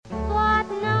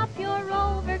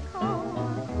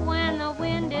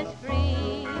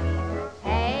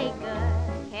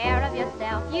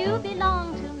You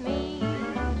belong to me.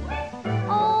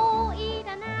 Oh, eat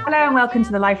an apple. Hello and welcome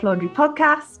to the Life Laundry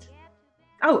podcast.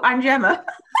 Oh, I'm Gemma.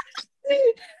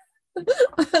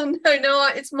 Oh, no,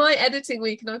 it's my editing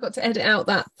week and I've got to edit out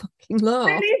that fucking laugh.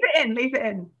 Leave it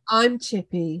in. I'm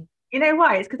Chippy. You know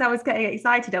why? It's because I was getting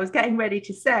excited. I was getting ready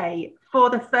to say for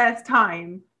the first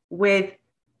time with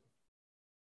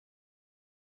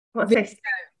this?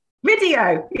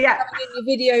 Video. Yeah. In your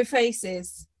video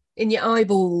faces, in your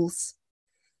eyeballs.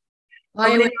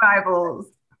 In your eyeballs.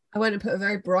 I went and put a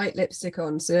very bright lipstick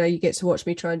on, so now you get to watch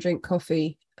me try and drink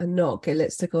coffee and not get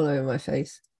lipstick all over my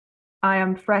face. I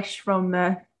am fresh from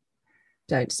the...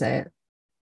 Don't say it.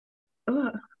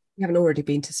 Ugh. You haven't already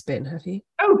been to Spin, have you?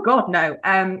 Oh, God, no.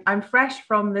 I'm fresh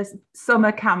from this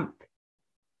summer camp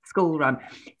school run.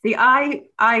 See, I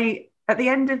at the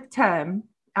end of term,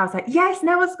 I was like, yes,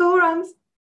 no more school runs.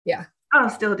 Yeah. I'm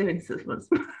still doing 6 months.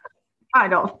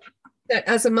 Kind of.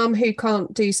 As a mum who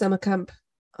can't do summer camp,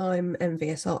 I'm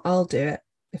envious. I'll do it.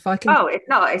 If I can. Oh, it's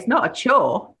not a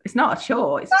chore. It's not a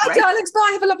chore. It's Bye, great. darlings.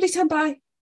 Bye. Have a lovely time. Bye.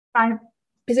 Bye.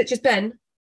 Is it just Ben?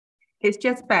 It's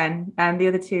just Ben, and the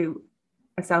other two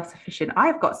are self-sufficient.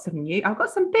 I've got some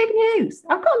big news.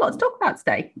 I've got a lot to talk about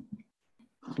today.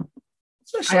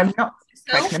 I am not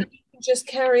pregnant. Just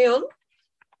carry on.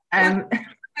 Um,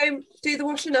 Do the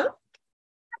washing up. Oh.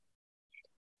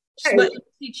 Just my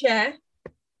empty chair.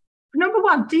 Number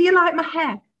one, do you like my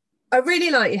hair? I really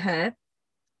like your hair.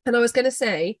 And I was going to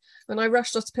say, when I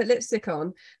rushed off to put lipstick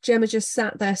on, Gemma just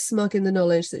sat there smug in the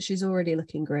knowledge that she's already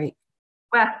looking great.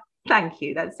 Well, thank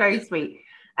you. That's very sweet.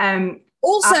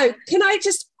 Also, can I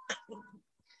just...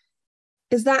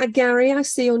 Is that a Gary I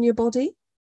see on your body?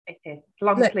 It is.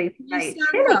 Long Look, sleeve. Can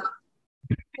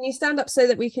you stand up so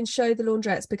that we can show the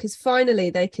laundrettes? Because finally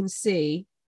they can see.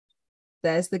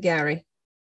 There's the Gary.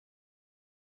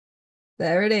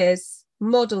 There it is.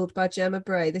 Modelled by Gemma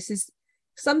Bray. This is...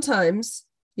 Sometimes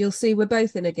you'll see we're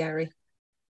both in a Gary.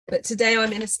 But today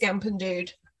I'm in a Scamp and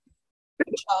Dude.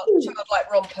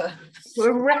 Childlike romper.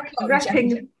 We're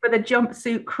repping for the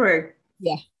jumpsuit crew.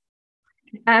 Yeah.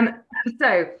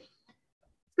 So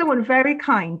someone very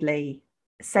kindly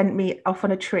sent me off on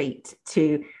a treat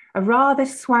to a rather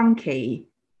swanky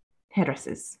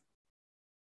hairdresser's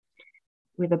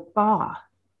with a bar.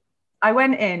 I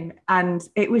went in and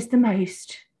it was the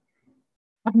most...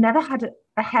 I've never had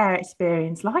a hair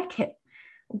experience like it.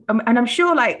 And I'm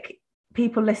sure like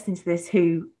people listening to this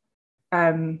who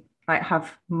like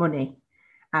have money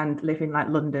and live in like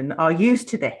London are used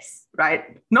to this,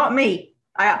 right? Not me.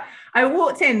 I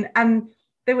walked in and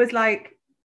there was like,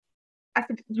 I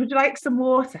said, would you like some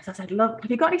water? So I said, look,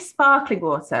 have you got any sparkling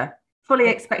water? Fully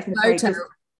expecting to say,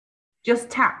 just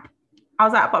tap. I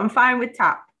was like, but I'm fine with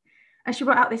tap. And she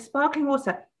brought out this sparkling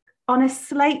water on a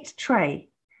slate tray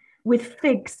with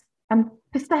figs and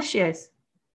pistachios.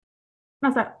 And I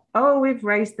was like, oh, we've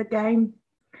raised the game.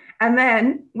 And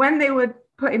then when they were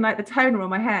putting like the toner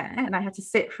on my hair and I had to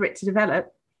sit for it to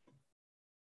develop,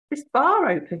 this bar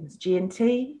opens,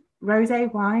 G&T,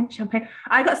 rosé wine, champagne.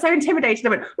 I got so intimidated. I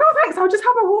went, no, thanks, I'll just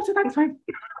have my water, thanks, fine.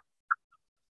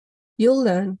 You'll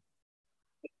learn.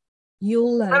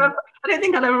 I don't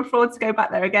think I'll ever afford to go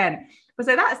back there again. But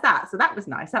so that's that. So that was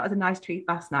nice. That was a nice treat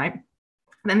last night.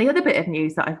 And then the other bit of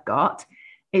news that I've got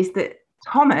is that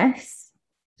Tom,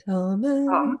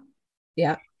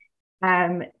 yeah,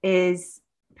 is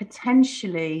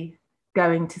potentially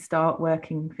going to start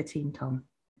working for Team Tom.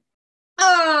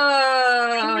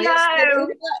 Oh no!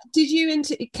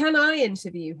 Can I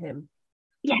interview him?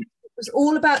 Yeah, it was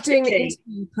all about doing the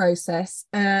interview process,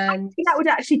 and I think that would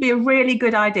actually be a really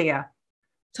good idea.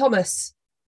 Thomas,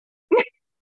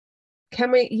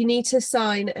 you need to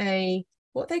sign a,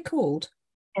 what are they called?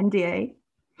 NDA.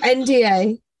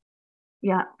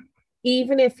 Yeah.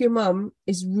 Even if your mum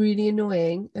is really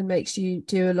annoying and makes you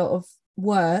do a lot of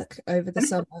work over the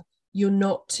summer, you're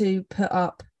not to put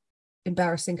up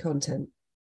embarrassing content.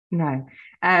 No.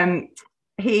 Will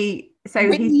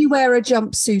you wear a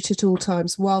jumpsuit at all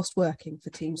times whilst working for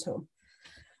Team Tom?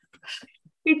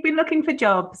 He's been looking for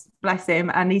jobs, bless him,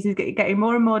 and he's getting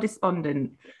more and more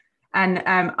despondent. And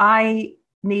I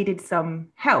needed some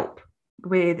help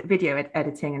with video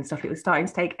editing and stuff. It was starting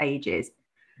to take ages.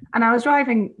 And I was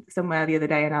driving somewhere the other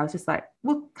day and I was just like,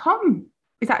 well, Tom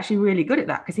is actually really good at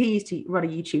that because he used to run a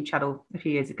YouTube channel a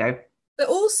few years ago. But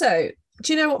also,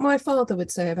 do you know what my father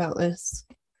would say about this?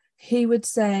 He would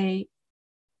say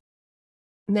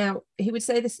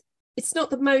this, it's not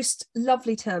the most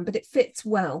lovely term, but it fits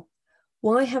well.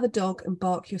 Why have a dog and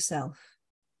bark yourself?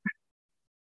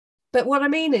 But what I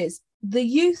mean is, the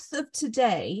youth of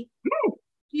today,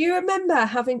 do you remember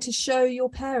having to show your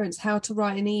parents how to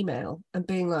write an email and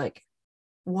being like,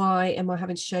 why am I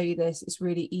having to show you this? It's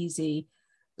really easy.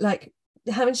 Like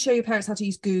having to show your parents how to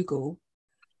use Google.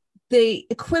 The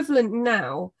equivalent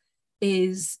now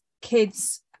is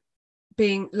kids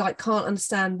being like, can't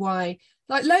understand why.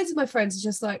 Like loads of my friends are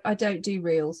just like, I don't do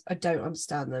reels. I don't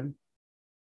understand them.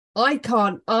 I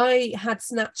can't. I had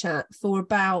Snapchat for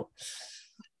about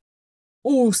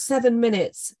 7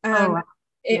 minutes, and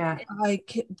I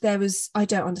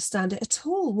don't understand it at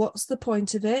all. What's the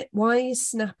point of it? Why are you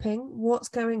snapping? What's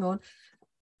going on?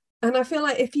 And I feel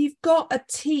like if you've got a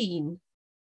teen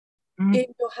in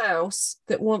your house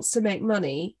that wants to make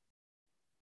money,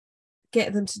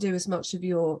 get them to do as much of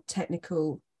your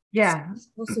technical as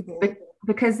possible.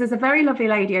 Because there's a very lovely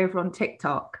lady over on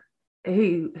TikTok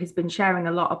who has been sharing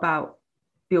a lot about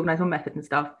the organizational method and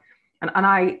stuff. And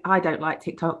I don't like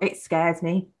TikTok. It scares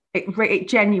me. It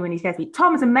genuinely scares me.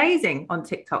 Tom's amazing on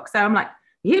TikTok. So I'm like,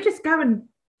 you just go and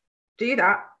do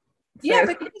that. So, yeah,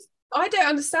 because I don't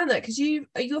understand that, because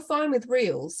you're fine with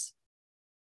reels.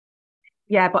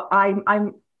 Yeah, but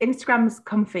I'm Instagram's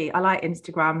comfy. I like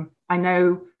Instagram. I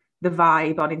know the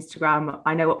vibe on Instagram.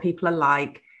 I know what people are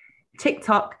like.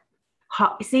 TikTok,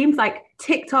 it seems like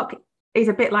TikTok is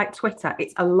a bit like Twitter.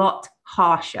 It's a lot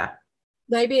harsher.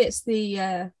 Maybe it's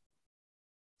the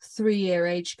 3-year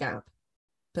age gap,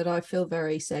 but I feel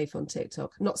very safe on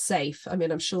TikTok. Not safe. I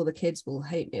mean, I'm sure the kids will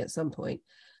hate me at some point,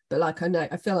 but like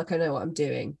I feel like I know what I'm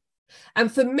doing.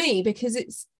 And for me, because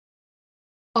it's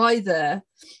either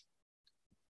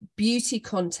beauty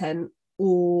content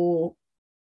or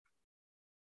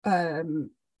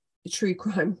true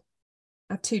crime.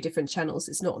 I have 2 different channels.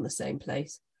 It's not on the same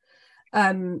place.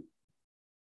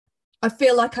 I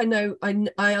feel like I know,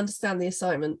 I understand the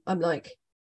assignment. I'm like,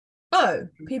 oh,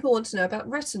 people want to know about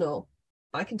retinol.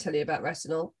 I can tell you about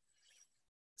retinol.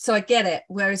 So I get it.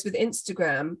 Whereas with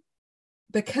Instagram,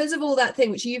 because of all that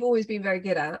thing, which you've always been very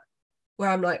good at, where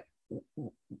I'm like,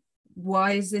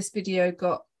 why has this video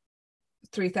got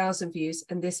 3,000 views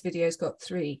and this video's got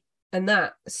 3? And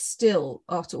that still,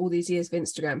 after all these years of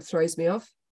Instagram, throws me off.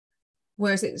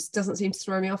 Whereas it doesn't seem to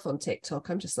throw me off on TikTok.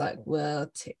 I'm just like,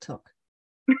 well, TikTok.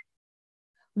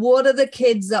 What are the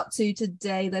kids up to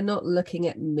today? They're not looking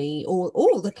at me, or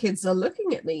all the kids are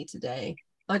looking at me today.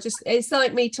 It's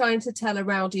like me trying to tell a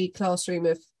rowdy classroom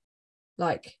of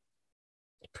like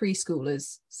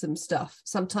preschoolers some stuff.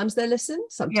 Sometimes they listen,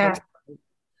 sometimes they don't.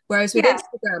 Whereas with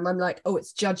Instagram, I'm like, oh,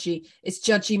 it's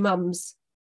judgy mums.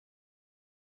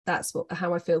 That's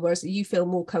how I feel. Whereas you feel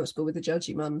more comfortable with the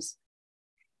judgy mums.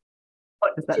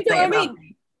 What does that say about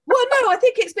me? Well, no, I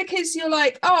think it's because you're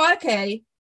like, oh, okay,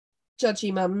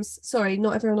 judgy mums. Sorry,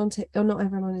 not everyone on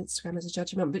Instagram is a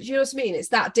judgy mum, but do you know what I mean? It's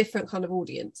that different kind of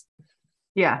audience.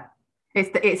 Yeah,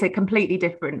 it's a completely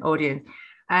different audience.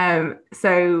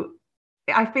 So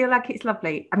I feel like it's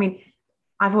lovely. I mean,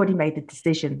 I've already made the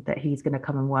decision that he's going to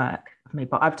come and work with me,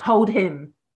 but I've told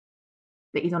him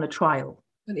that he's on a trial.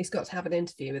 And he's got to have an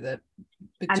interview with a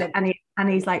big and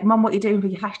he's like, Mum, what are you doing for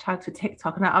your hashtags for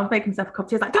TikTok? And I was making himself a cup of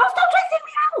tea. I was like, don't stop stressing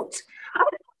me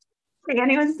out.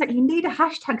 And he was just like, you need a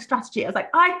hashtag strategy. I was like,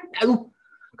 I know.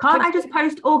 Can't I just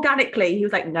post organically? He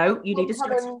was like, no, you need a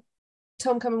strategy.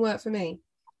 Tom, come and work for me.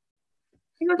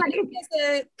 He was like,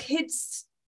 there's a kids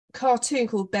cartoon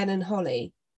called Ben and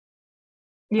Holly.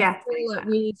 Yeah. I feel like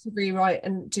we need to rewrite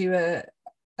and do a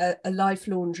Life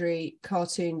Laundry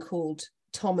cartoon called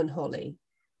Tom and Holly.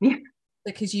 Yeah.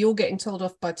 Because you're getting told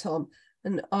off by Tom.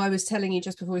 And I was telling you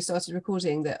just before we started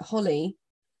recording that Holly,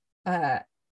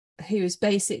 who is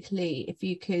basically, if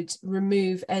you could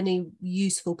remove any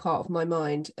useful part of my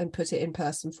mind and put it in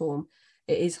person form,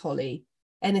 it is Holly.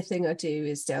 Anything I do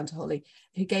is down to Holly,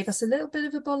 who gave us a little bit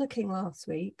of a bollocking last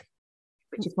week.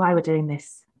 Which is why we're doing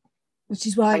this. Which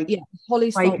is why,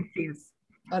 Holly's fault.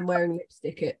 I'm wearing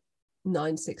lipstick at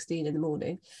 9:16 in the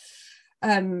morning.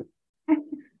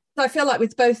 So I feel like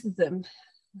with both of them,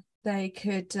 they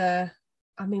could,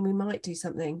 we might do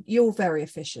something. You're very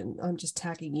efficient. I'm just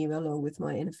tagging you along with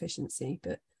my inefficiency.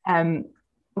 But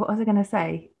what was I going to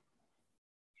say?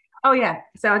 Oh, yeah.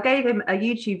 So I gave him a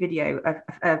YouTube video,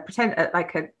 a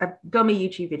dummy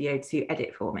YouTube video to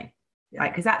edit for me. Yeah.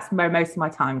 Because that's where most of my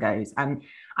time goes.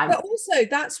 But also,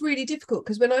 that's really difficult,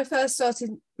 because when I first started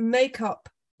makeup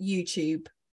YouTube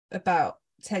about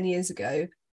 10 years ago,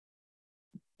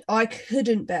 I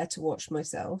couldn't bear to watch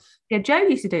myself. Yeah, Joe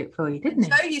used to do it for you, didn't he?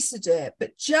 Joe used to do it,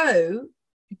 but Joe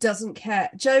doesn't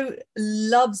care. Joe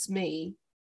loves me,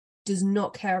 does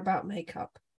not care about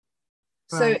makeup.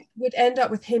 Right. So it would end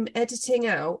up with him editing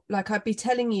out, like I'd be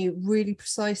telling you really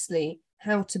precisely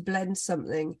how to blend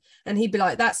something, and he'd be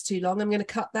like, that's too long, I'm going to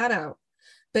cut that out.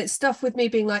 But stuff with me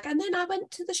being like, and then I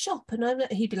went to the shop, and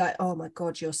he'd be like, oh my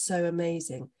God, you're so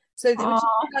amazing. So there was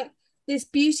Aw. like this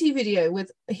beauty video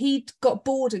with he got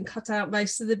bored and cut out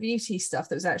most of the beauty stuff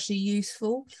that was actually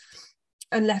useful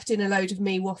and left in a load of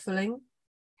me waffling.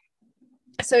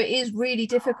 So it is really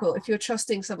difficult if you're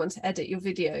trusting someone to edit your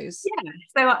videos.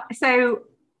 Yeah. So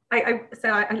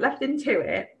I left into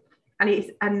it, and you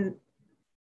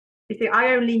see,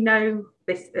 I only know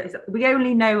this. We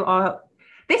only know our.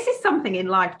 This is something in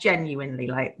life, genuinely,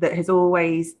 like that has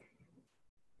always.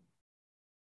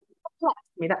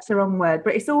 Me, that's the wrong word,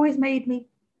 but it's always made me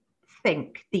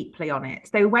think deeply on it.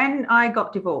 So when I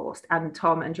got divorced, and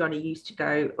Tom and Johnny used to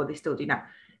go, or they still do now,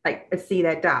 like see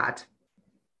their dad.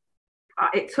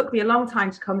 It took me a long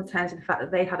time to come to terms with the fact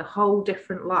that they had a whole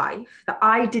different life that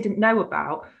I didn't know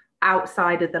about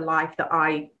outside of the life that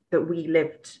we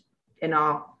lived in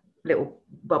our little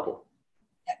bubble.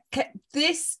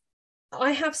 This,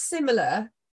 I have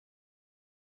similar,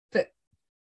 but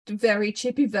very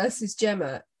Chippy versus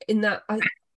Gemma in that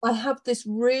I have this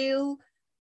real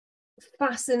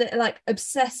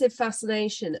obsessive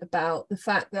fascination about the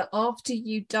fact that after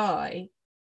you die,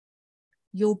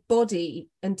 your body,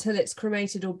 until it's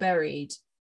cremated or buried,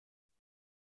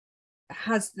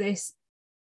 has this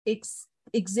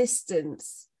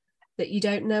existence that you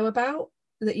don't know about,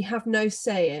 that you have no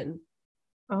say in.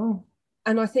 Oh.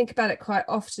 And I think about it quite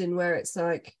often where it's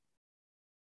like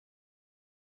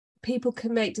people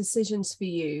can make decisions for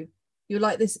you. You're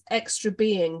like this extra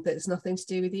being that's nothing to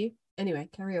do with you. Anyway,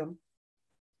 carry on.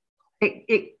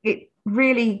 It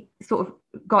really sort of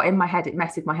got in my head. It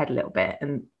messed with my head a little bit,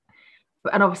 and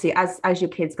obviously as your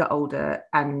kids get older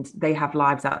and they have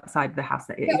lives outside the house,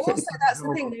 also that's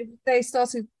the thing, they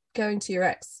started going to your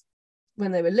ex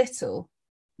when they were little.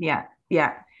 Yeah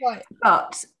Right.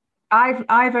 But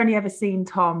I've only ever seen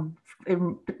Tom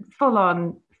in full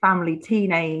on family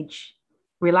teenage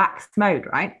relaxed mode,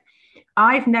 right?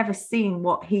 I've never seen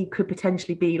what he could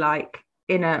potentially be like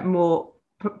in a more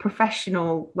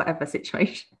professional whatever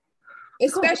situation,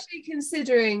 especially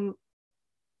considering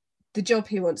the job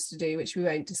he wants to do, which we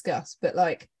won't discuss, but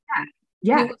like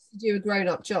he wants to do a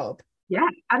grown-up job.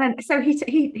 And then so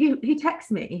he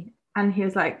texts me and he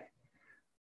was like,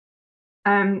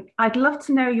 I'd love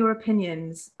to know your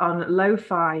opinions on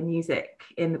lo-fi music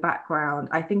in the background.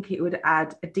 I think it would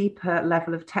add a deeper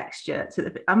level of texture to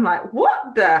the. I'm like,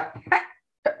 what the heck?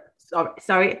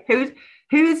 Sorry,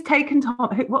 who's taken Tom?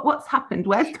 What's happened?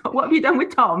 What have you done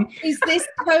with Tom? Is this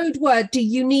code word? Do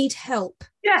you need help?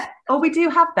 Yeah. Oh, we do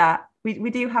have that. We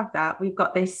do have that. We've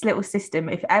got this little system.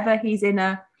 If ever he's in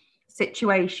a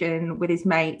situation with his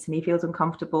mates and he feels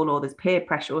uncomfortable or there's peer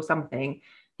pressure or something,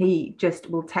 he just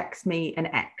will text me an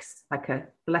X, like a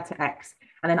letter X,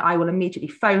 and then I will immediately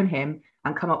phone him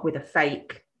and come up with a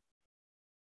fake.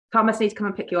 Thomas needs to come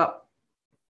and pick you up.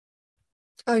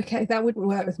 Okay, that wouldn't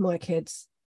work with my kids.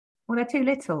 Well, they're too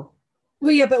little.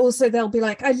 Well, yeah, but also they'll be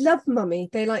like, I love mummy.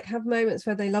 They like have moments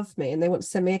where they love me and they want to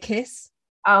send me a kiss.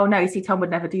 Oh no, you see, Tom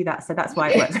would never do that, so that's why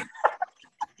it works.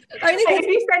 Only if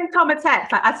you send Tom a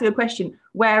text, like asking a question,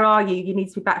 where are you? You need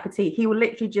to be back for tea. He will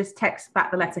literally just text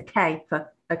back the letter K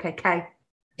for okay, K.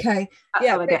 Okay. That's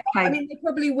yeah, I mean, they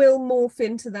probably will morph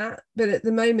into that, but at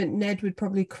the moment, Ned would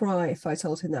probably cry if I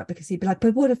told him that, because he'd be like,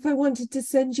 but what if I wanted to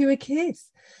send you a kiss?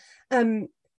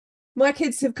 My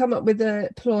kids have come up with a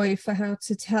ploy for how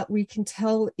we can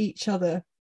tell each other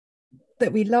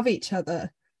that we love each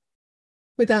other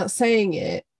without saying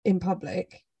it in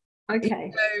public.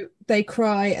 Okay. So they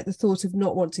cry at the thought of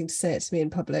not wanting to say it to me in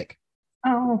public.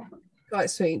 Oh, quite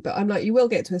sweet. But I'm like, you will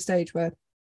get to a stage where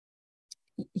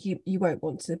you won't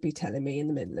want to be telling me in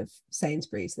the middle of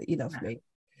Sainsbury's that you love me.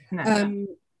 No. And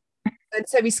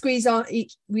so we squeeze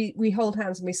we hold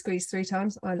hands and we squeeze 3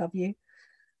 times. I love you.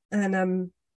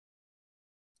 And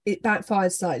it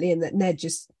backfired slightly in that Ned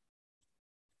just,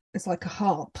 it's like a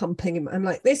heart pumping him. I'm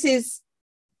like, this is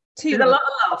too There's a lot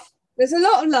of love. There's a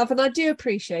lot of love and I do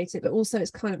appreciate it, but also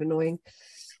it's kind of annoying.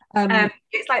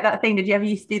 It's like that thing, did you ever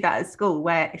used to do that at school,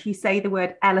 where if you say the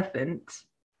word elephant,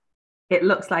 it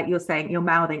looks like you're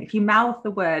mouthing. If you mouth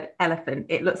the word elephant,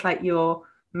 it looks like you're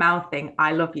mouthing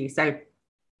I love you. So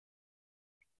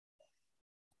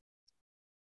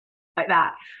like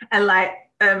that. And like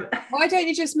why don't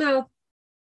you just mouth?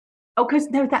 Oh, because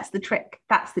no, that's the trick.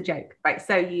 That's the joke, right?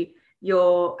 So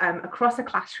you're across a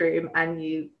classroom and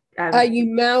you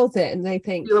mouth it and they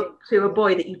think to a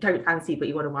boy that you don't fancy but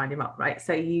you want to wind him up, right?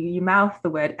 So you mouth the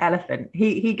word elephant.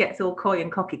 He gets all coy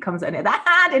and cocky, comes in it.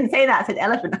 I didn't say that. I said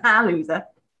elephant. Loser.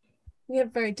 We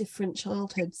have very different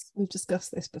childhoods. We've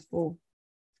discussed this before.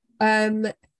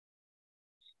 But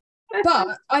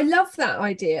I love that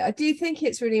idea. I do think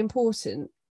it's really important.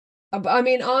 I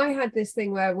mean, I had this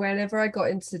thing where whenever I got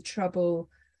into trouble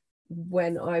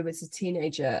when I was a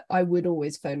teenager, I would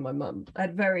always phone my mum. I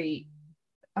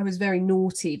was very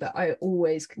naughty, but I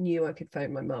always knew I could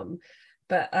phone my mum.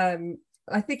 But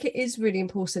I think it is really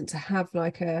important to have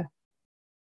like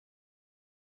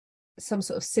some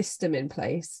sort of system in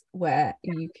place where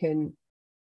you can.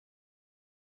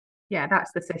 Yeah,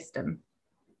 that's the system.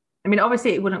 I mean,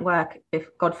 obviously it wouldn't work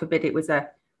if, God forbid, it was a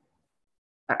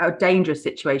dangerous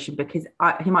situation, because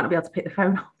he might not be able to pick the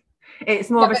phone up. It's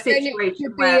more of a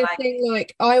situation where, like, thing,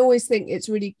 like, I always think it's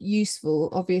really useful,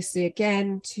 obviously,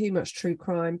 again, too much true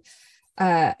crime,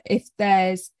 if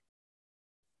there's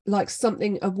like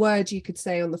something, a word you could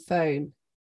say on the phone,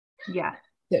 yeah,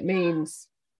 that means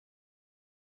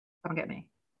come get me.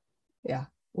 Yeah,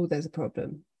 or there's a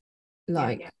problem,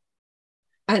 like, yeah.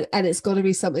 And it's got to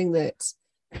be something that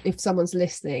if someone's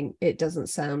listening, it doesn't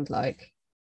sound like,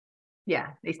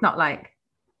 yeah, it's not like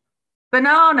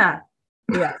banana.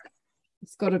 Yeah,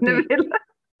 it's got to be.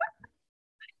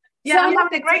 Yeah, so I'm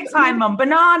having a great time, Mum.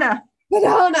 Banana.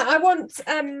 I want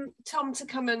Tom to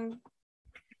come and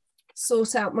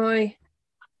sort out my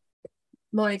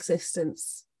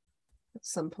existence at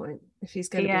some point, if he's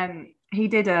going to be. He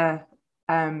did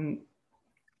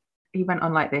he went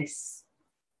on like this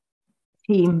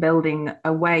team building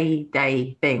away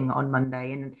day thing on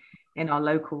Monday in our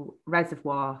local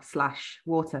reservoir /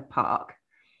 water park,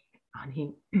 and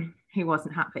he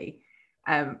wasn't happy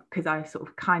because I sort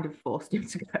of kind of forced him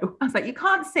to go. I was like, you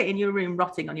can't sit in your room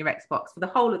rotting on your Xbox for the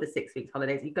whole of the 6 weeks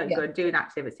holidays. You've got to go and do an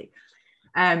activity.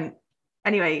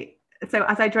 Anyway, so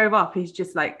as I drove off, he's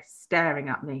just like staring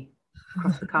at me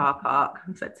across the car park.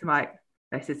 I said to Mike,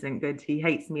 this isn't good. He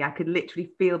hates me. I could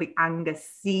literally feel the anger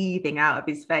seething out of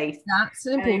his face. That's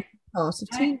an important part of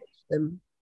teenagedom.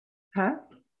 Huh?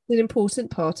 An important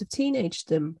part of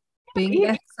teenagedom. Being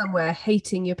left somewhere,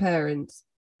 hating your parents.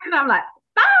 And I'm like,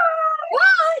 bye!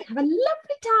 Bye! Have a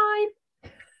lovely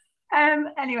time.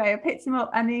 Anyway, I picked him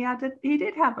up and he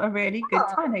did have a really good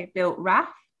time. They built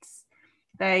rafts.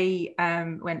 They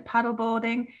went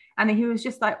paddleboarding, and he was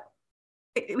just like,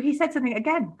 he said something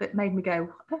again that made me go,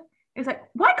 he was like,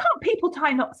 why can't people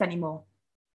tie knots anymore?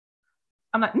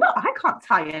 I'm like, no, I can't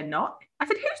tie a knot. I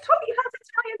said, who's taught you how to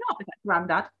tie a knot? He's like,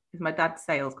 Granddad, because my dad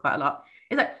sails quite a lot.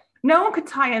 He's like, no one could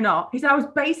tie a knot. He said, I was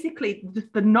basically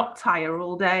just the knot tire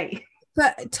all day.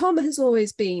 But Tom has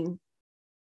always been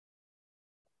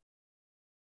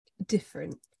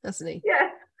different, hasn't he? Yeah.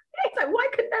 It's like, why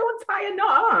could no one tie a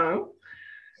knot? Oh.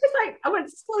 It's like, I went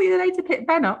to school the other day to pick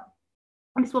Ben up,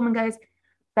 and this woman goes,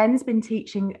 Ben's been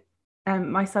teaching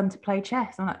my son to play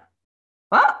chess. I'm like,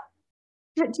 what?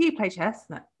 Do you play chess?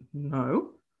 I'm like,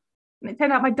 no. And it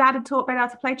turned out my dad had taught Ben how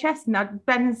to play chess, and now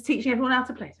Ben's teaching everyone how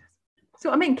to play chess. So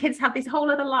I mean, kids have this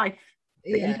whole other life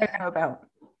that you don't know about.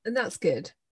 And that's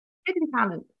good. Hidden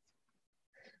talent.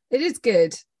 It is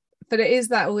good, but it is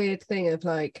that weird thing of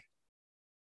like,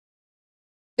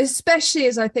 especially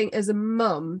as I think as a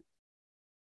mum,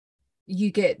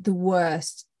 you get the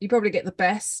worst. You probably get the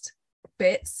best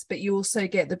bits, but you also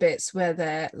get the bits where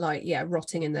they're like,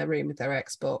 rotting in their room with their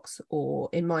Xbox, or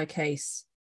in my case,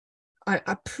 I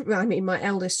mean, my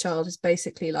eldest child is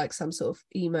basically like some sort of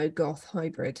emo goth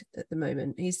hybrid at the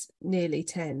moment. He's nearly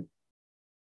 10,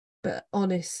 but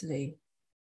honestly,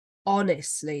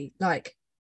 like,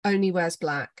 only wears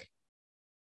black.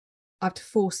 I have to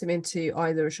force him into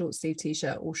either a short sleeve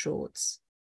t-shirt or shorts.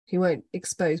 He won't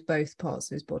expose both parts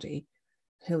of his body.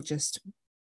 He'll just,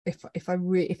 if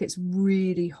it's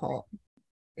really hot,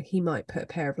 he might put a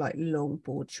pair of like long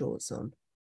board shorts on.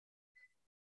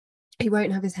 He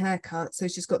won't have his hair cut, so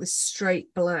he's just got this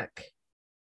straight black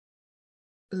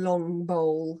long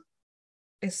bowl.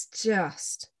 It's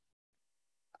just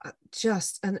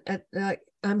and like,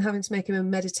 I'm having to make him a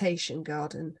meditation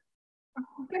garden.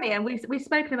 And we've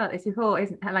spoken about this before,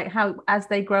 isn't it? Like how as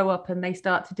they grow up and they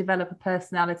start to develop a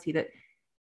personality that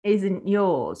isn't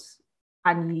yours,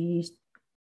 and you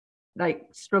like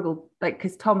struggle, like,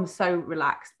 because Tom's so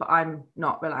relaxed but I'm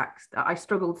not relaxed. I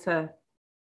struggle to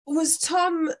was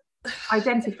Tom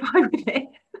identify with it.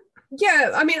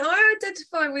 Yeah, I mean, I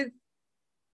identify with,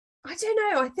 I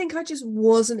don't know, I think I just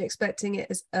wasn't expecting it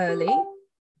as early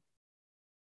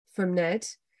from Ned,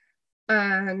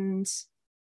 and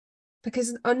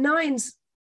because Nine's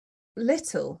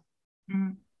little,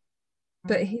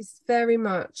 but he's very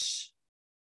much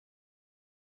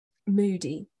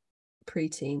moody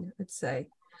preteen, I'd say.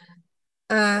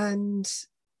 And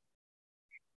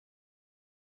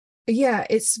yeah,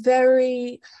 it's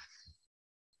very,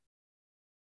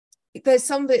 there's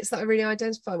some bits that I really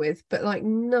identify with, but like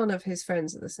none of his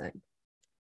friends are the same.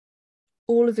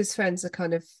 All of his friends are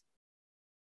kind of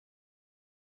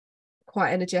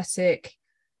quite energetic.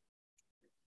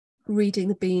 reading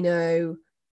the Beano,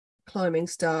 climbing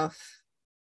stuff.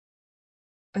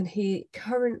 And he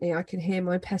currently, I can hear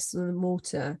my pestle and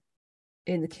mortar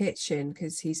in the kitchen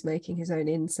because he's making his own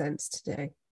incense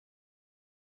today.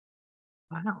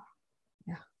 Wow.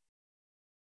 Yeah.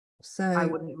 So I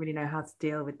wouldn't really know how to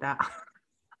deal with that.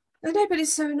 I know, but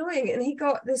it's so annoying. And he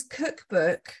got this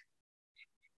cookbook.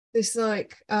 This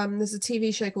like there's a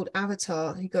TV show called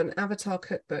Avatar. He got an Avatar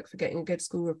cookbook for getting a good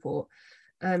school report.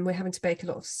 And we're having to bake a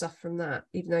lot of stuff from that,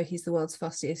 even though he's the world's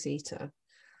fussiest eater.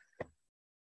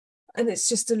 And it's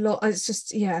just a lot. It's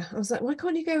just, yeah. I was like, why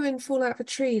can't you go and fall out of a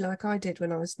tree like I did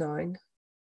when I was 9?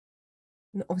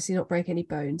 Obviously not break any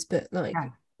bones, but like,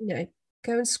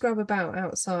 go and scrub about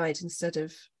outside instead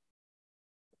of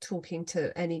talking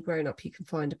to any grown-up you can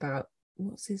find about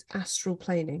what's his astral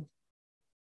planing.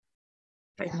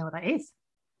 Don't know what that is.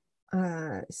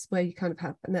 It's where you kind of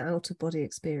have an out-of-body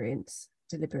experience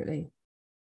deliberately.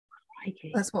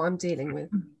 Crikey. That's what I'm dealing with.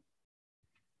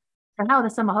 So how are the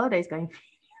summer holidays going?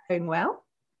 Going well?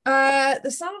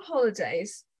 The summer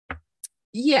holidays,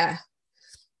 yeah.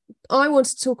 I want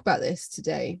to talk about this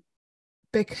today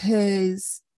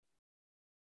because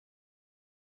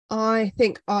I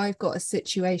think I've got a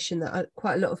situation that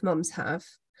quite a lot of mums have.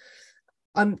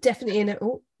 I'm definitely in it.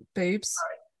 Oh, boobs.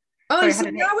 Sorry, so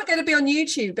now we're going to be on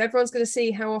YouTube. Everyone's going to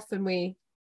see how often we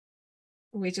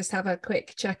just have a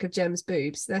quick check of Gem's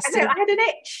boobs. I had an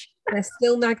itch. They're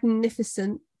still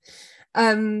magnificent.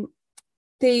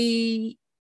 This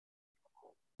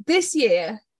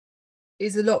year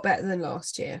is a lot better than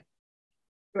last year.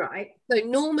 Right. So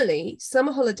normally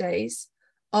summer holidays,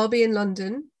 I'll be in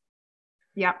London.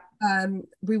 Yeah.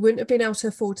 We wouldn't have been able to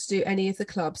afford to do any of the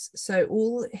clubs. So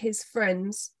all his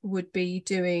friends would be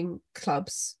doing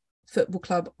clubs, football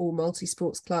club or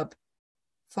multi-sports club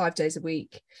 5 days a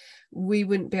week. We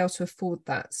wouldn't be able to afford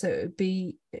that. So it would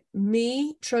be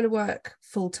me trying to work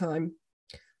full-time.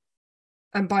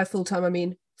 And by full-time, I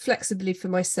mean flexibly for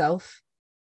myself,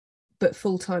 but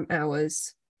full-time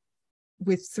hours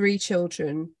with 3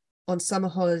 children on summer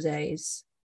holidays,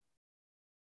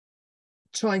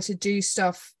 trying to do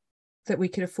stuff that we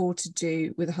can afford to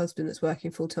do with a husband that's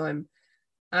working full-time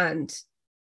and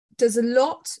does a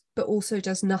lot, but also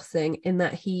does nothing in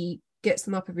that he gets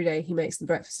them up every day. He makes them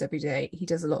breakfast every day. He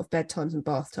does a lot of bedtimes and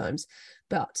bath times,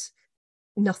 but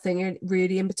nothing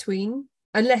really in between.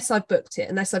 Unless I've booked it,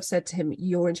 unless I've said to him,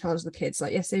 you're in charge of the kids.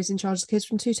 Like yesterday, he was in charge of the kids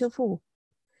from 2 till 4.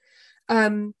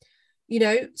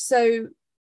 So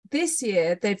this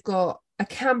year they've got a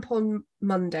camp on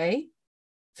Monday,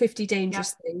 50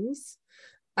 Dangerous Things.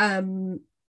 And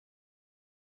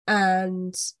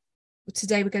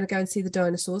today we're going to go and see the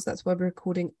dinosaurs. That's why we're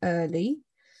recording early.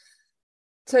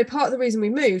 So part of the reason we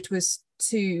moved was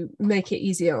to make it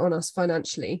easier on us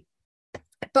financially.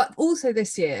 But also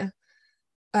this year,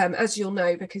 as you'll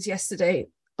know, because yesterday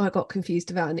I got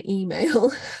confused about an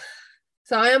email.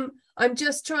 So I'm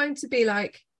just trying to be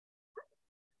like,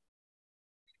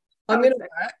 I'm going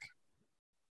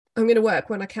to work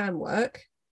when I can work.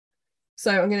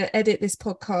 So I'm going to edit this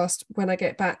podcast when I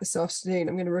get back this afternoon.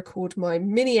 I'm going to record my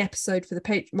mini episode for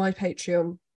my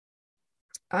Patreon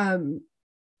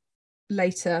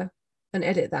later and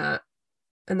edit that,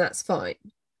 and that's fine.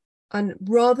 And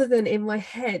rather than in my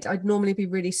head, I'd normally be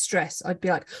really stressed. I'd be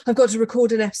like, I've got to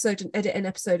record an episode and edit an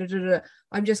episode.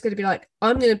 I'm just going to be like,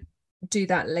 I'm going to do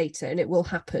that later, and it will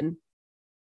happen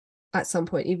at some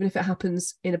point, even if it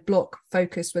happens in a block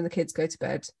focused when the kids go to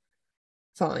bed.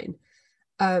 Fine.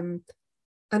 And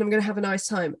I'm going to have a nice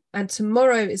time. And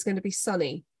tomorrow is going to be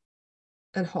sunny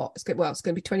and hot. It's going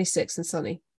to be 26 and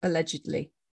sunny,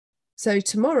 allegedly. So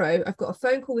tomorrow I've got a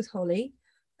phone call with Holly,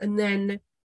 and then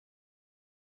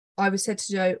I was said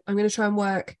to Joe, I'm going to try and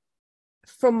work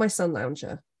from my sun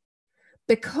lounger,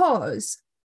 because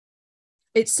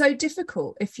it's so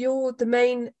difficult. If you're the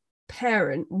main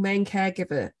parent, main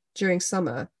caregiver during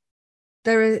summer,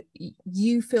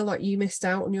 you feel like you missed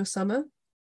out on your summer.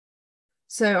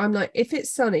 So I'm like, if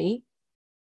it's sunny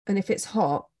and if it's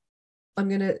hot, I'm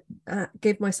going to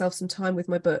give myself some time with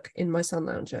my book in my sun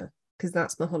lounger, because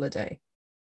that's my holiday.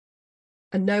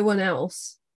 And no one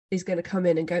else is going to come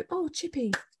in and go, oh,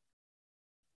 Chippy,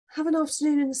 have an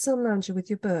afternoon in the sun lounger with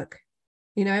your book.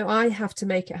 I have to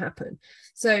make it happen.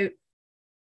 So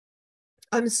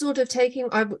I'm sort of taking,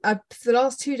 for the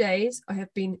last 2 days, I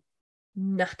have been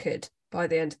knackered by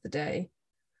the end of the day.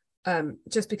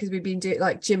 Just because we've been doing,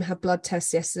 like, Jim had blood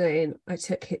tests yesterday and I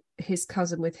took his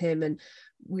cousin with him and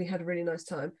we had a really nice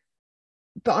time.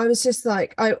 But I was just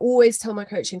like, I always tell my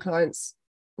coaching clients,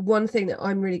 one thing that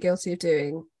I'm really guilty of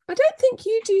doing, I don't think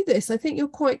you do this, I think you're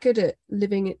quite good at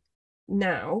living it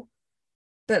now,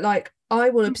 but like, I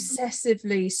will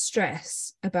obsessively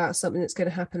stress about something that's going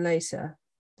to happen later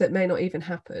that may not even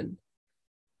happen.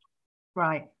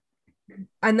 Right.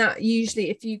 And that usually,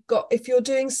 if you're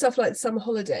doing stuff like summer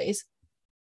holidays,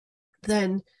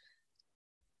 then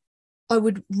I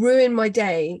would ruin my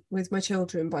day with my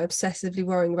children by obsessively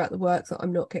worrying about the work that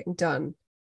I'm not getting done,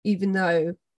 even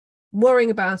though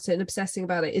worrying about it and obsessing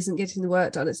about it isn't getting the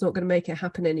work done. It's not going to make it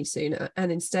happen any sooner.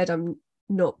 And instead, I'm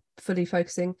not fully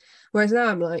focusing. Whereas now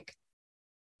I'm like,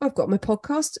 I've got my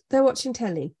podcast. They're watching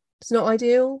telly. It's not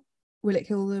ideal. Will it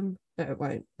kill them? No, it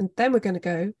won't. And then we're going to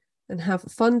go and have a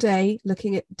fun day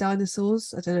looking at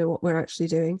dinosaurs. I don't know what we're actually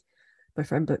doing. My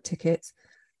friend booked tickets.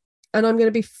 And I'm going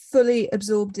to be fully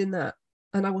absorbed in that.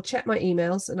 And I will check my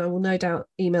emails, and I will no doubt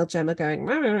email Gemma going,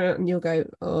 and you'll go,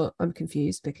 oh, I'm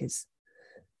confused because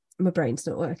my brain's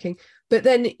not working. But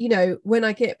then, you know, when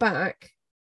I get back,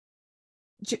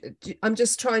 I'm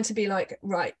just trying to be like,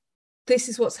 right, this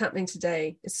is what's happening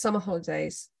today. It's summer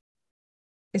holidays.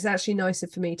 It's actually nicer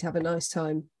for me to have a nice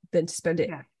time than to spend it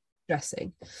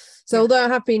stressing. So although I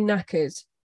have been knackered,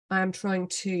 I am trying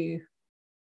to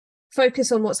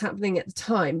focus on what's happening at the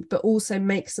time, but also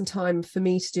make some time for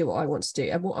me to do what I want to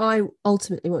do. And what I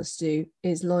ultimately want to do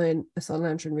is lie in a sun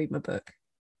lounger and read my book.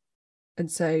 And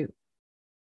so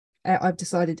I've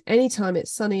decided anytime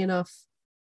it's sunny enough,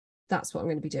 that's what I'm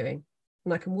going to be doing.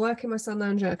 And I can work in my sun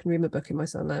lounger, I can read my book in my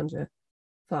sun lounger.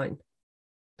 Fine.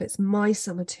 But it's my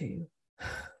summer too.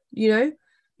 You know?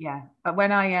 Yeah. But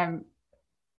when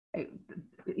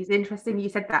it's interesting you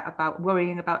said that about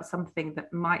worrying about something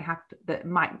that might happen, that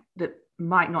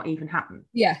might not even happen.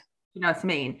 Yeah. You know what I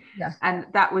mean? Yeah. And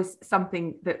that was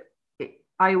something that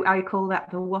I call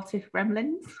that the what if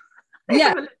gremlins.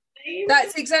 Yeah.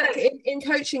 That's exactly, in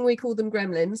coaching we call them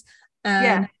gremlins.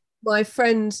 Yeah. My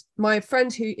friend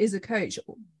who is a coach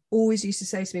always used to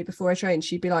say to me before I trained,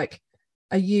 she'd be like,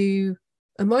 are you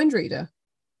a mind reader?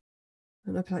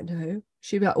 And I'd be like, no.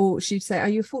 She'd be like, or she'd say, are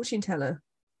you a fortune teller?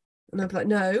 And I'd be like,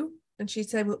 no. And she'd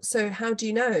say, well, so how do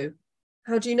you know?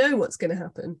 How do you know what's going to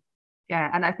happen?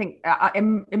 Yeah. And I think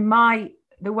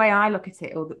the way I look at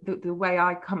it, or the way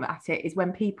I come at it, is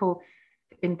when people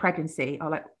in pregnancy are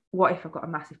like, what if I've got a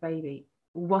massive baby?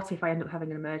 What if I end up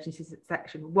having an emergency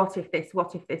section? What if this?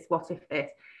 What if this? What if this?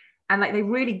 And like, they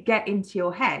really get into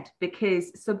your head,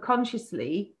 because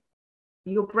subconsciously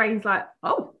your brain's like,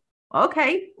 oh,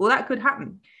 okay, well, that could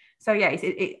happen. So yeah,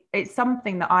 it's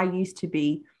something that I used to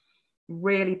be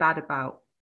really bad about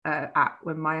at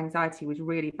when my anxiety was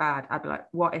really bad. I'd be like,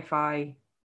 what if I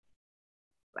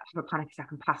have a panic attack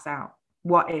and pass out?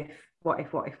 What if? But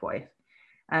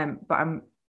I'm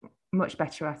much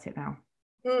better at it now.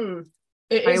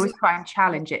 I always try and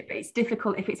challenge it, but it's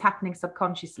difficult if it's happening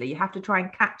subconsciously. You have to try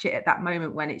and catch it at that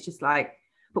moment when it's just like,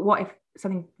 but what if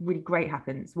something really great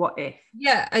happens? What if?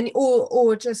 Yeah. And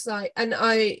or just like, and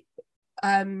I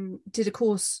did a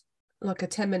course, like a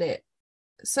 10-minute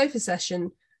sofa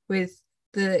session with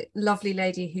the lovely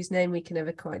lady whose name we can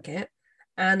never quite get,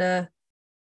 Anna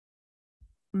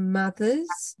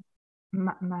Mathers.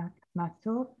 Anna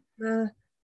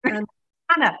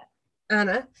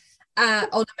on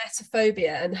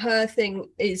emetophobia, and her thing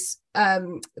is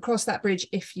cross that bridge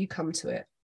if you come to it.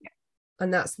 Yeah.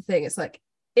 And that's the thing, it's like,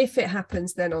 if it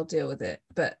happens then I'll deal with it,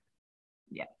 but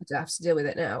yeah, I don't have to deal with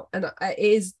it now. And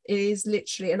it is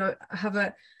literally, and I have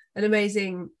an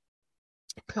amazing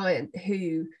client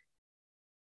who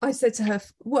I said to her,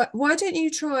 why don't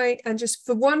you try and just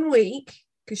for 1 week,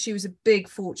 because she was a big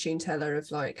fortune teller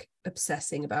of like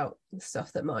obsessing about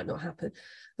stuff that might not happen.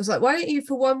 I was like, why don't you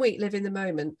for 1 week live in the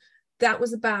moment? That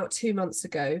was about 2 months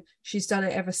ago. She's done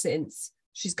it ever since.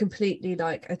 She's completely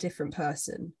like a different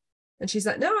person. And she's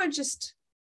like, no, I just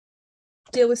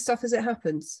deal with stuff as it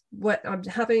happens. What I'm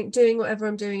doing whatever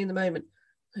I'm doing in the moment.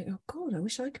 I'm like, oh God, I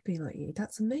wish I could be like you.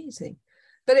 That's amazing.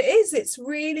 But it's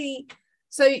really,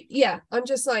 so yeah, I'm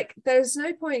just like, there's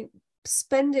no point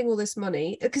spending all this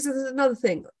money, because there's another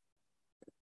thing.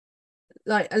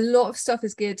 Like, a lot of stuff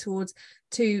is geared towards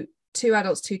two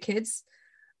adults, 2 kids,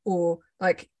 or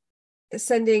like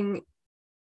sending,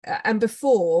 and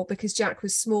before, because Jack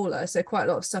was smaller, so quite a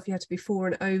lot of stuff you had to be 4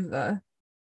 and over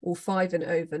or 5 and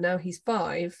over. Now he's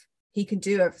 5, he can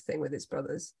do everything with his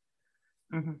brothers.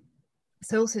 Mm-hmm.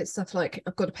 So also it's stuff like,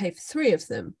 I've got to pay for 3 of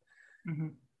them. Mm-hmm.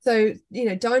 So, you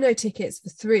know, dino tickets for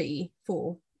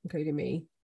 4 including me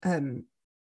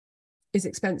is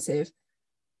expensive.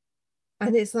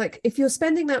 And it's like, if you're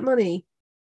spending that money,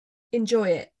 enjoy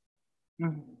it.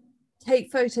 Mm-hmm.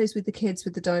 Take photos with the kids,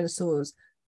 with the dinosaurs,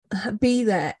 be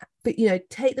there, but, you know,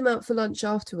 take them out for lunch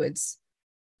afterwards,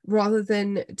 rather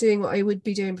than doing what I would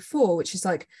be doing before, which is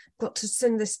like, got to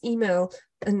send this email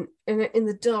and in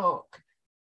the dark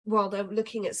while they're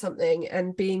looking at something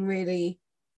and being really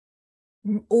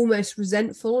almost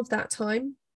resentful of that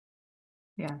time.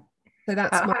 Yeah. So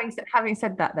that's having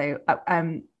said that though,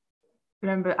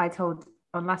 remember I told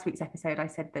on last week's episode, I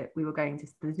said that we were going to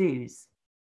the zoos.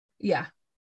 Yeah.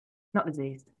 Not the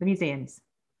zoos, the museums.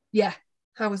 Yeah.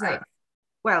 How was that?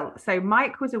 Well, so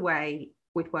Mike was away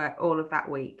with work all of that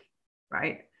week,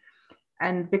 right?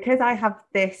 And because I have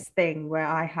this thing where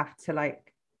I have to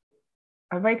like,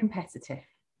 I'm very competitive.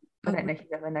 I don't know if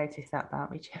you've ever noticed that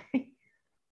about me, Jenny.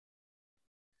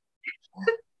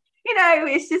 You know,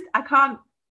 it's just, I can't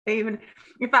even,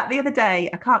 in fact, the other day,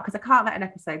 I can't let an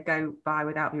episode go by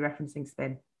without me referencing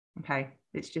spin. Okay.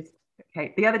 It's just,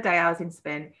 okay. The other day I was in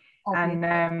spin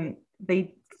and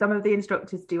some of the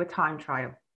instructors do a time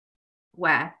trial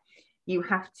where you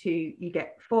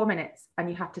get 4 minutes and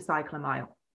you have to cycle a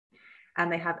mile.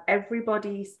 And they have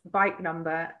everybody's bike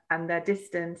number and their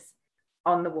distance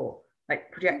on the wall,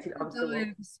 like projected onto the wall.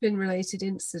 Spin related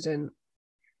incident.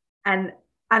 And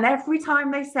every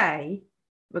time they say,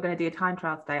 we're going to do a time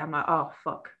trial today, I'm like, oh,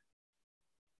 fuck.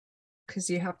 Because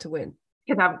you have to win.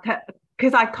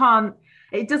 Because I can't,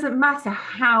 it doesn't matter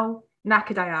how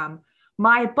knackered I am.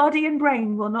 My body and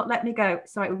brain will not let me go.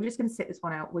 So we're just going to sit this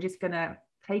one out. We're just going to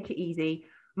take it easy.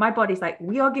 My body's like,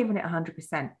 we are giving it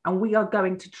 100% and we are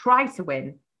going to try to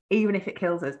win, even if it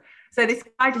kills us. So this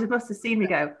guy just must have seen me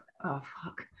go, oh,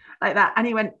 fuck, like that. And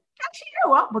he went, actually, you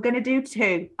know what? We're going to do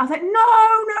 2. I was like,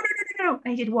 no.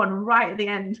 And he did 1 right at the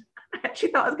end. I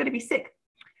actually thought I was going to be sick.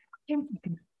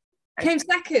 Came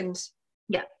second.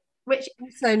 Yeah. Which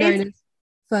also known as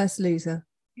first loser.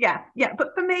 Yeah.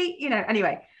 But for me, you know,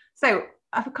 anyway, so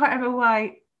I can't remember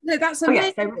why. No, that's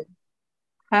amazing.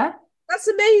 Huh? That's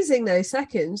amazing though,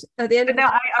 second at the end of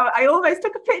I almost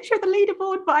took a picture of the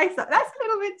leaderboard, but I thought that's a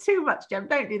little bit too much, Jem.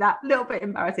 Don't do that. A little bit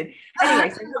embarrassing. Anyway,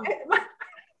 so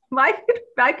Mike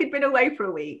had been away for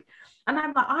a week. And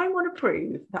I'm like, I want to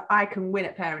prove that I can win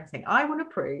at parenting. I want to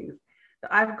prove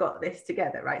that I've got this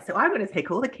together, right? So I'm going to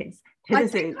take all the kids to the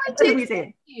zoo, to the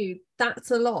museum.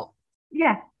 That's a lot.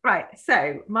 Yeah, right.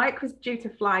 So Mike was due to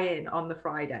fly in on the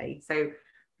Friday. So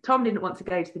Tom didn't want to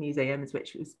go to the museums,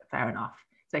 which was fair enough.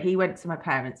 So he went to my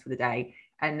parents for the day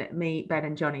and me, Ben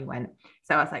and Johnny went.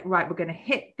 So I was like, right, we're going to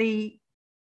hit the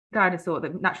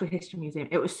the Natural History Museum.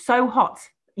 It was so hot.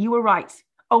 You were right.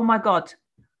 Oh my God.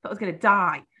 I thought I was going to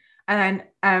die. And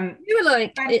then you were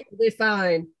like, it'll be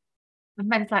fine. And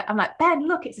Ben's like, I'm like, Ben,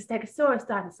 look, it's a Stegosaurus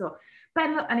dinosaur.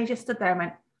 Ben, look, and he just stood there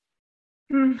and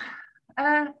went,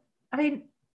 I mean,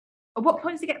 at what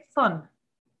point does it get fun?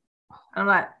 And I'm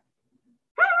like,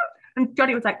 and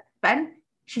Johnny was like, Ben,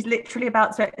 she's literally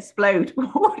about to explode.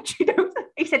 What do you know?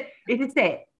 He said, is this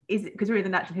it? Is it because we're in the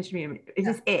Natural History Museum? Is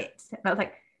this it? And I was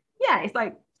like, yeah, it's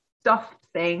like stuffed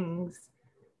things,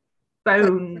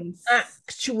 bones. Like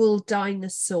actual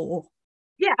dinosaur.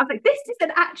 Yeah, I was like, this is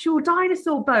an actual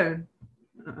dinosaur bone.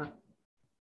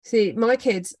 See, my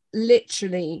kids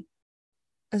literally,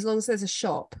 as long as there's a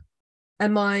shop,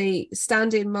 and my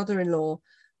stand-in mother-in-law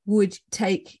would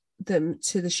take them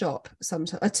to the shop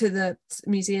sometimes, to the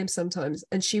museum sometimes,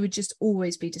 and she would just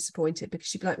always be disappointed because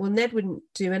she'd be like, well, Ned wouldn't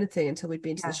do anything until we'd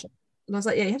been to the shop. And I was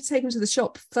like, yeah, you have to take him to the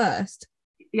shop first.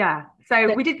 Yeah,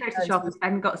 so we did go to the shop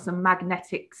and got some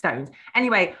magnetic stones.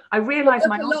 Anyway, I realised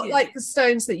my lot like the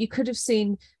stones that you could have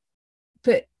seen,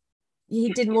 but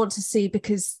you didn't want to see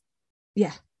because,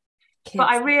 yeah. Kids. But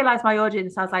I realised my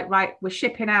audience. I was like, right, we're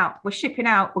shipping out.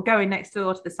 We're going next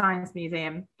door to the Science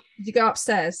Museum. Did you go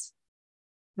upstairs?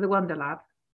 The Wonder Lab.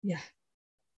 Yeah.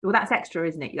 Well, that's extra,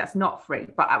 isn't it? That's not free,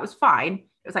 but that was fine.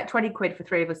 It was like 20 quid for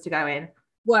 3 of us to go in.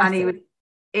 And he was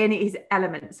in his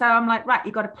element. So I'm like, right,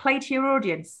 you've got to play to your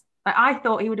audience. Like, I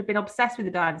thought he would have been obsessed with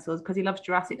the dinosaurs because he loves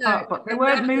Jurassic Park, but they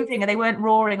weren't moving and they weren't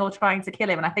roaring or trying to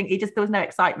kill him. And I think there was no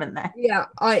excitement there. Yeah,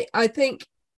 I think,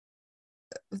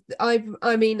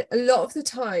 I mean, a lot of the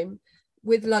time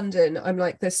with London, I'm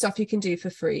like, there's stuff you can do for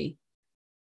free.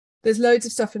 There's loads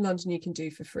of stuff in London you can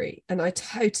do for free. And I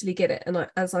totally get it. And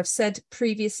as I've said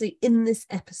previously in this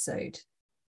episode,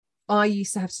 I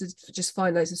used to have to just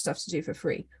find loads of stuff to do for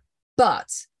free. But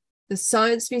the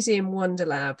Science Museum Wonder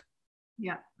Lab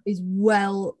is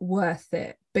well worth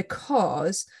it,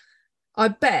 because I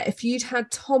bet if you'd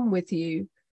had Tom with you,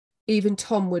 even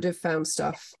Tom would have found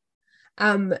stuff.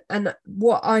 And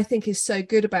what I think is so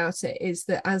good about it is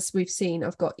that, as we've seen,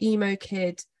 I've got Emo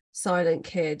Kid, Silent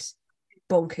Kid,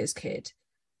 Bonkers Kid,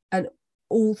 and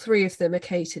all 3 of them are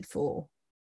catered for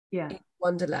in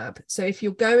Wonder Lab. So if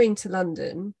you're going to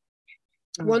London,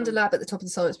 Wonder Lab at the top of the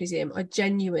Science Museum, I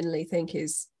genuinely think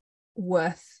is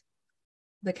worth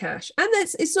the cash. And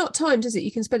it's not timed, is it?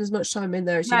 You can spend as much time in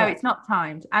there as you No, like. it's not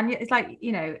timed. And it's like,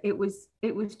 you know, it was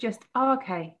just, oh,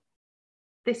 okay,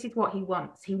 this is what he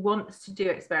wants. He wants to do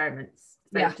experiments.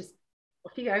 So Yeah. just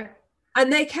off you go.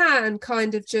 And they can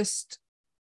kind of just,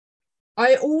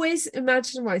 I always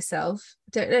imagine myself, I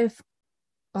don't know if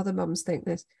other mums think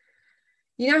this,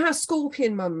 you know how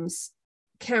scorpion mums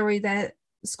carry their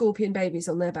scorpion babies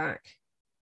on their back?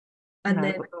 And No.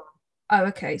 then, oh,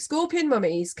 okay, scorpion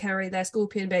mummies carry their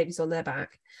scorpion babies on their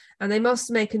back, and they must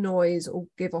make a noise or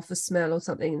give off a smell or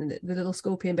something, and the little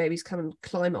scorpion babies come and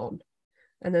climb on,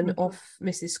 and then off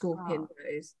Mrs. Scorpion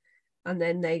goes, and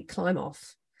then they climb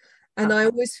off. And I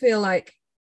always feel like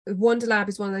Wonderlab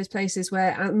is one of those places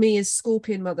where me as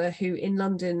Scorpion mother, who in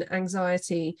London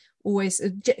anxiety always,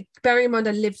 bearing in mind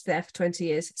I lived there for 20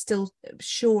 years, still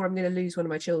sure I'm going to lose one of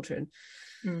my children.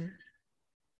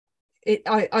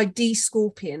 I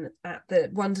de-scorpion at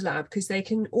the Wonderlab because they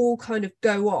can all kind of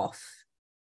go off,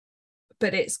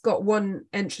 but it's got one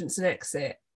entrance and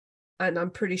exit, and I'm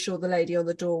pretty sure the lady on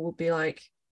the door will be like,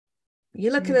 you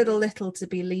look a little to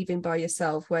be leaving by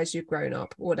yourself, where's your grown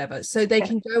up, or whatever. So they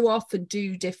can go off and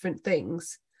do different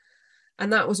things.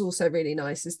 And that was also really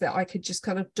nice, is that I could just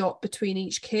kind of dot between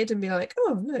each kid and be like,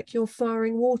 oh, look, you're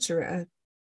firing water at a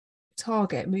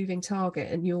target, moving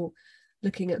target, and you're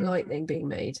looking at lightning being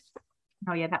made.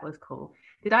 Oh yeah, that was cool.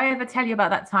 Did I ever tell you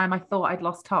about that time I thought I'd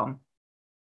lost Tom?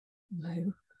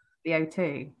 No. The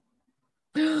O2?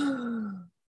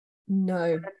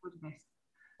 No.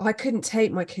 I couldn't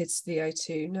take my kids to the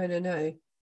O2. No.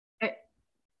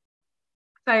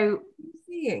 So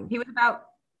Seeing. he was about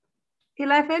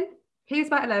 11. He was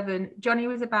about 11. Johnny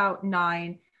was about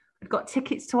 9. I've got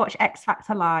tickets to watch X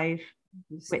Factor live,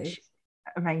 which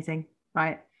amazing,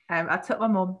 right? I took my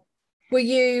mum. Were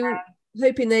you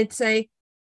hoping they'd say,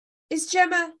 is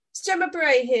Gemma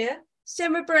Bray here? Is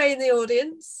Gemma Bray in the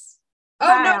audience?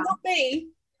 Oh, no, not me.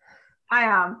 I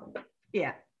am.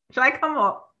 Yeah. Shall I come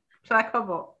up? I do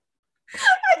remember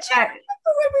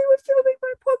when we were filming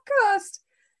my podcast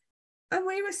and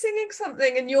we were singing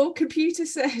something and your computer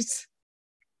said,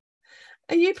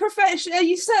 are you professional? Are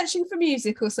you searching for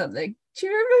music or something? Do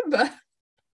you remember?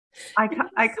 I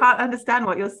can't understand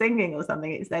what you're singing or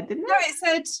something. It said, didn't it? No, it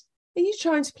said, are you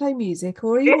trying to play music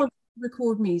or are you wanting to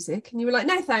record music? And you were like,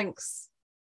 no, thanks.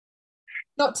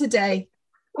 Not today.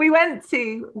 We went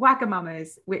to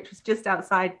Wagamama's, which was just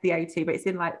outside the O2, but it's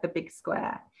in like the big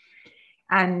square.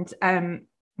 And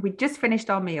we just finished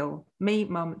our meal, me,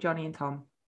 Mum, Johnny and Tom.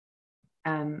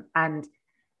 And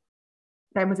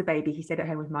Ben was a baby. He stayed at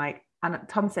home with Mike. And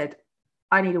Tom said,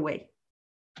 I need a wee.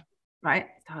 Right?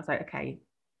 So I was like, okay.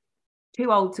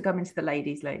 Too old to come into the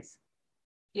ladies' loos.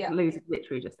 Yeah. Loos is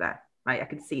literally just there. Right? I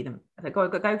could see them. I said,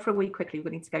 go for a wee quickly.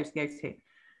 We need to go to the O2.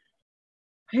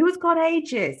 He was gone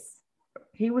ages.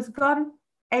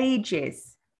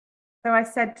 So I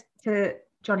said to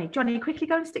Johnny, quickly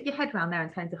go and stick your head around there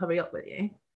and tell him to hurry up with you.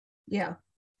 Yeah.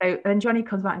 So then Johnny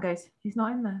comes back and goes, he's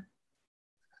not in there.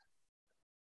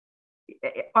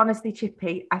 Honestly,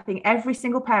 Chippy, I think every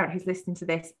single parent who's listening to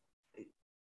this,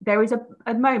 there is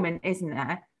a moment, isn't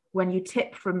there, when you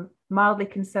tip from mildly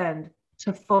concerned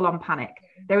to full on panic.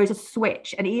 There is a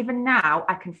switch. And even now,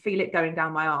 I can feel it going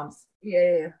down my arms.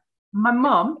 Yeah. My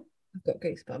mum, I've got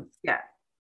goosebumps. Yeah.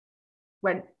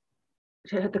 When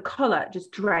the colour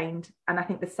just drained, and I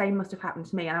think the same must have happened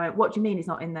to me. And I went, what do you mean he's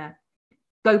not in there?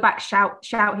 Go back, shout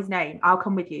his name. I'll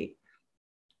come with you.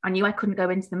 I knew I couldn't go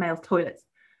into the male's toilets.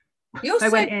 I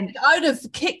went in. I would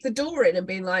have kicked the door in and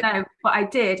been like, no, but I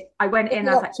did. I went in and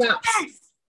I was like,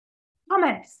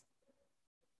 Thomas.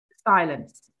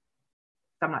 Silence.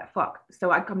 So I'm like, fuck.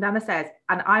 So I come down the stairs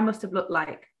and I must have looked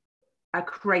like a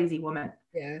crazy woman.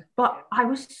 Yeah. But I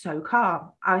was so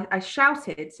calm. I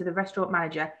shouted to the restaurant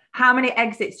manager, how many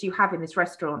exits do you have in this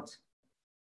restaurant?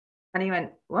 And he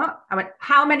went, what? I went,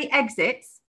 how many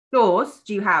doors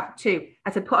do you have? 2.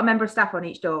 I said, put a member of staff on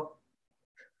each door.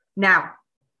 Now.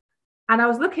 And I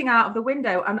was looking out of the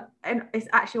window and it's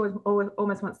actually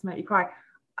almost wants to make me cry.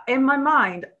 In my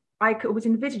mind, I was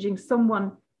envisaging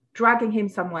someone dragging him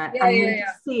somewhere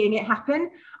seeing it happen.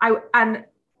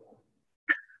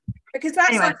 Because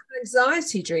that's like an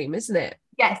anxiety dream, isn't it?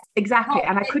 Yes, exactly.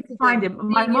 And I couldn't find him.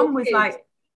 My mum was like,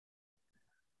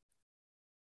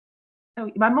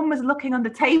 my mum was looking under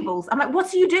tables. I'm like,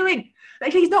 what are you doing?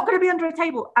 Like, he's not going to be under a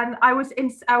table. And I was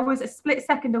a split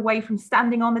second away from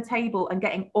standing on the table and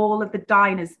getting all of the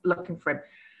diners looking for him.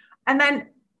 And then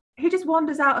he just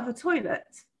wanders out of the toilet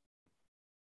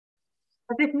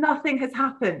as if nothing has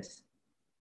happened.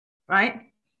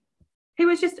 Right? He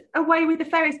was just away with the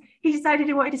fairies. He decided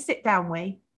he wanted to sit down,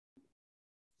 you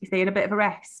see, in a bit of a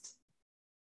rest.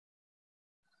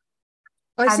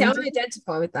 I see. I And-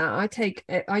 identify with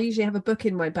that. I usually have a book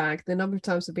in my bag. The number of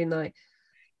times I've been like,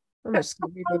 I'm just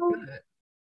going to read my book.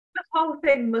 The whole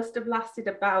thing must have lasted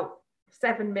about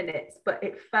 7 minutes, but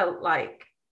it felt like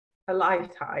a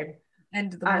lifetime.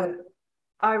 End of the And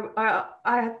world.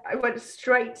 I went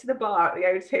straight to the bar at the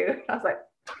O2. I was like,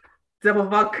 double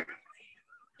vodka.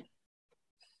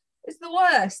 It's the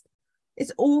worst.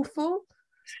 It's awful.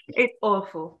 It's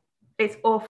awful. It's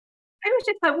awful. I was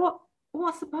just like,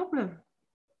 what's the problem?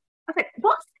 I was like,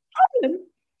 what's the problem?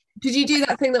 Did you do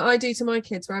that thing that I do to my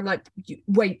kids where I'm like,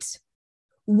 wait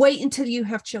until you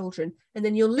have children and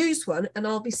then you'll lose one and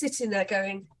I'll be sitting there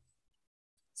going,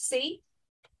 see,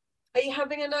 are you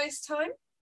having a nice time?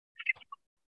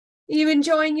 Are you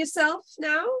enjoying yourself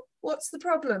now? What's the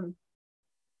problem?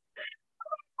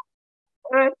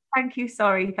 Thank you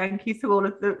to all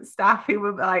of the staff who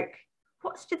were like,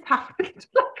 what's just happened?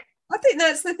 I think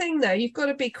that's the thing though, you've got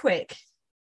to be quick.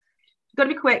 You've got to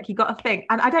be quick, you've got to think.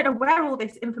 And I don't know where all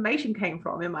this information came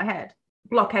from in my head.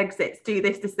 Block exits, do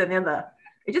this, and the other.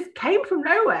 It just came from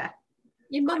nowhere.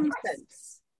 Your mum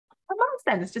sense. My mum's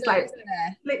sense just No, like it's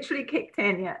there. literally kicked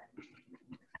in, yeah.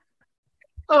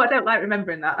 Oh, I don't like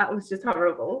remembering that. That was just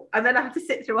horrible. And then I had to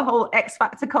sit through a whole X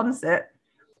Factor concert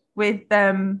with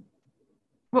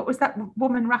what was that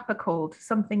woman rapper called?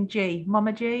 Something G,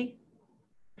 Mama G.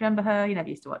 Remember her? You never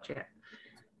used to watch it.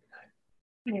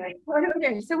 Anyway, what are we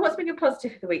doing? So what's been your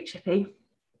positive of the week, Chippy?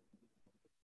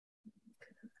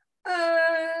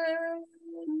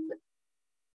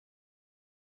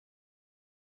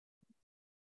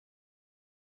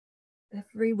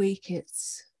 Every week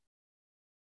it's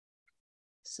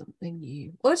something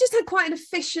new. Well, I just had quite an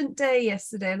efficient day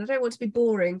yesterday and I don't want to be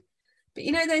boring. But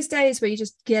you know those days where you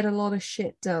just get a lot of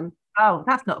shit done? Oh,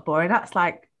 that's not boring. That's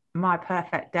like my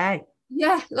perfect day.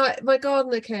 Yeah, like my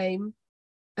gardener came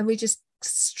and we just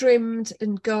trimmed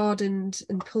and gardened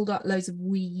and pulled up loads of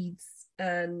weeds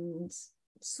and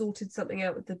sorted something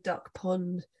out with the duck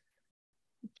pond.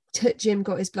 Jim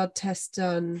got his blood test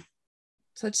done.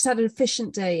 So I just had an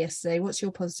efficient day yesterday. What's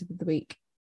your positive of the week?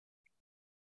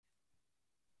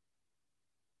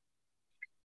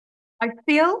 I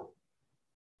feel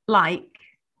like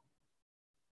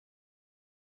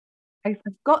I've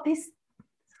got this,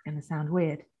 it's going to sound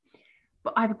weird,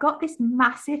 but I've got this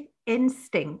massive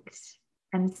instinct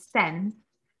and sense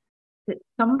that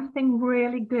something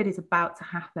really good is about to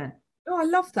happen. Oh, I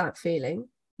love that feeling.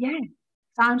 Yeah.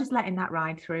 So I'm just letting that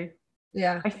ride through.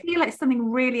 Yeah. I feel like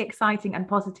something really exciting and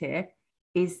positive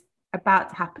is about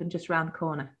to happen just around the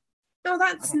corner. Oh,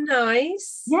 that's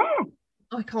nice. Yeah.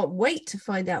 I can't wait to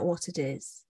find out what it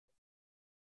is.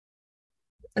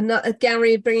 And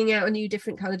Gary bringing out a new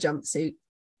different kind of jumpsuit.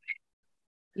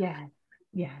 Yeah.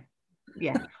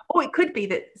 Or it could be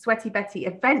that Sweaty Betty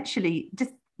eventually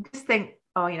just think,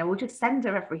 oh, we'll just send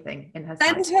her everything in her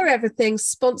Send site. her everything,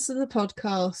 sponsor the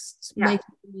podcast, Yeah. make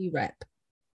a new rep.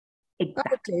 That would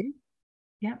Exactly. do.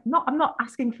 Yeah. I'm not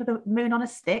asking for the moon on a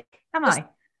stick, am I?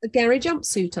 A Gary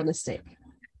jumpsuit on a stick.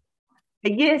 A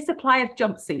year's supply of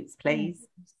jumpsuits, please.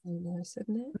 So nice,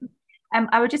 isn't it?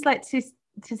 I would just like to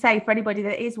say for anybody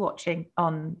that is watching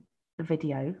on the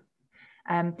video,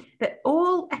 that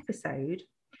all episode,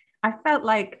 I felt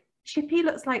like Chippy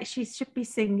looks like she should be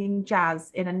singing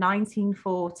jazz in a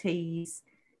 1940s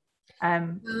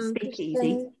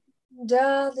speakeasy.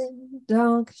 Darling,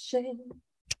 don't shame.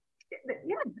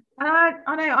 Yeah,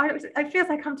 I know. It feels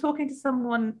like I'm talking to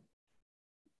someone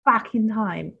back in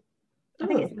time. I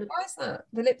think it's Why is that?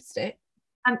 The lipstick.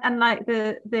 and like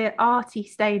the arty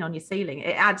stain on your ceiling.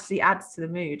 It adds to the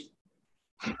mood.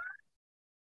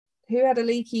 Who had a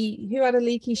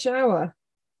leaky shower?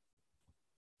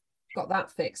 Got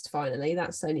that fixed finally.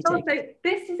 That's only Also, taken.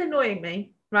 this is annoying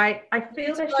me, right? I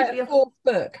feel there should Write be a fourth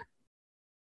book.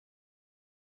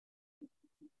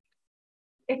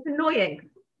 It's annoying.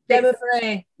 Gemma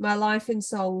Bray, My Life in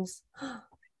Songs.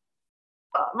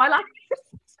 My life.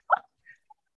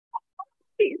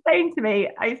 Keeps saying to me,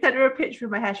 I sent her a picture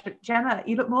of my hair. She went, Gemma,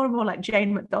 you look more and more like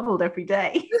Jane McDonald every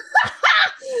day.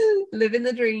 Living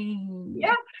the dream.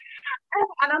 Yeah.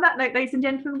 And on that note, ladies and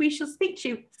gentlemen, we shall speak to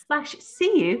you /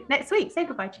 see you next week. Say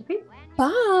goodbye, Chippy.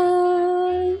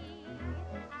 Bye.